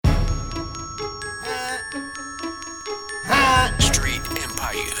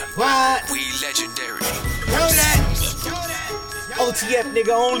What? We legendary. Know that? OTF nigga,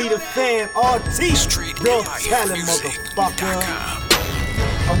 only the fam. RT. Street Real Empire talent, Music. motherfucker.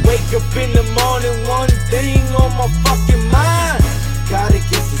 I wake up in the morning, one thing on my fucking mind. Gotta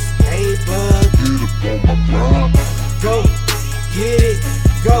get this paper. Get up on my grind. Go, get it,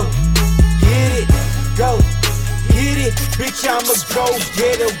 go, get it, go, get it. Bitch, I'ma go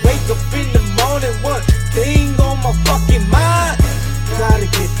get it. Wake up in the morning, one thing on my fucking mind. Gotta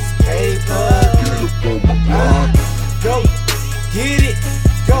get this paper. Get up on my grind. Go, get it,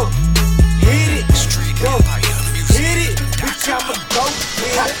 go, get it, Street go, Empire Music. get it. Bitch, I'ma go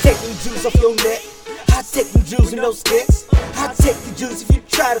get it. I take them Jews off your neck. I take them Jews in those sticks. I take the juice if you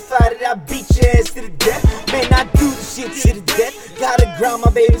try to fight it. I beat your ass to the death. Man, I do the shit to the death. Gotta ground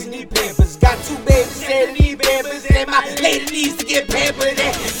my babies need pampers. Got two babies that need pampers, and my lady needs to get pampered.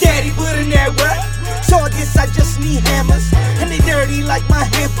 And daddy put in that work, so I guess I just need hammers. And they dirty like my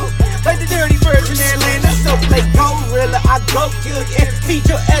hamper, like the dirty virgin Atlanta. So play gorilla, I go kill you and feed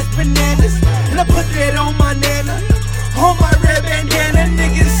your ass bananas. And I put that on my nana, on my red bandana.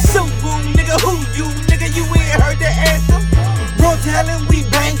 Niggas so boo, nigga who you, nigga you ain't heard the anthem. Raw talent, we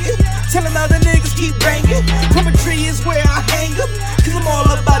bangin', tellin' other niggas keep bangin'. From a tree is where I hang up, cause I'm all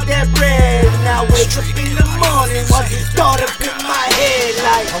about that bread. And I wake up in the morning, one thought up in my head.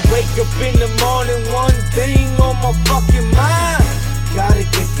 Like I wake up in the morning, one thing on my fucking mind. Gotta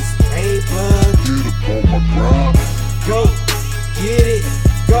get this paper. Get up on my grind. Go, get it,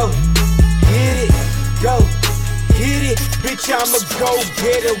 go, get it, go, get it. Bitch, I'ma go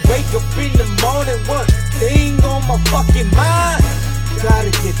get it. Wake up in the morning, one thing on my fucking mind.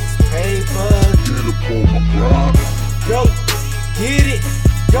 Gotta get this paper. Get up on my grind. Go, get it,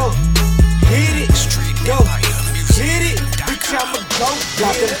 go, get it, Street go, Empire Music. get it. Bitch, I'ma go.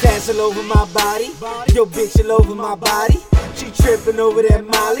 Got them cats all over my body. Yo, bitch all over my body. She trippin' over that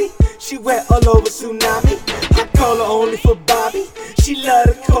Molly. She wet all over tsunami. I call her only for Bobby. She love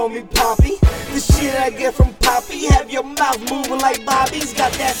to call me Poppy. The shit I get from Poppy have your mouth moving like Bobby's.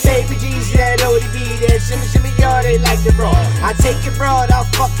 Got that baby G's, that ODB, that shimmy shimmy, y'all they like the broad. I take it broad, I'll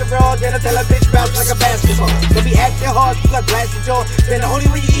fuck the broad, then I tell a bitch bounce like a basketball. Don't be acting hard, you got glass of jaw. Then the only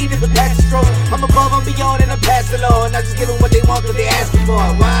way you eat is with pass the straw. I'm above, I'm beyond, and I pass the law. And I just give them what they want, what they asking for.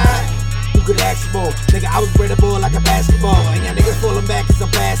 Why? Who could ask for? Nigga, I was bred a ball like a basketball. And y'all niggas falling back cause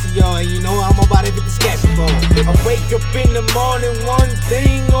I'm passing y'all. And you know I'm about to hit the sketching ball. I wake up in the morning, one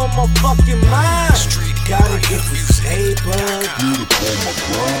thing on my fucking mind. Street Gotta Empire get this Music. paper.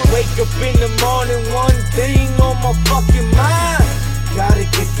 Wake up in the morning, one thing on my fucking mind. Gotta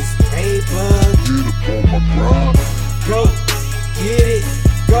get this paper. Go, get it,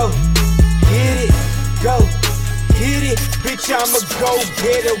 go, get it, go, get it. Bitch, I'ma go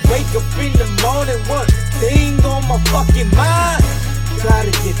get it. Wake up in the morning, one thing on my fucking mind.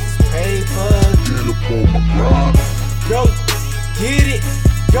 Gotta get this paper.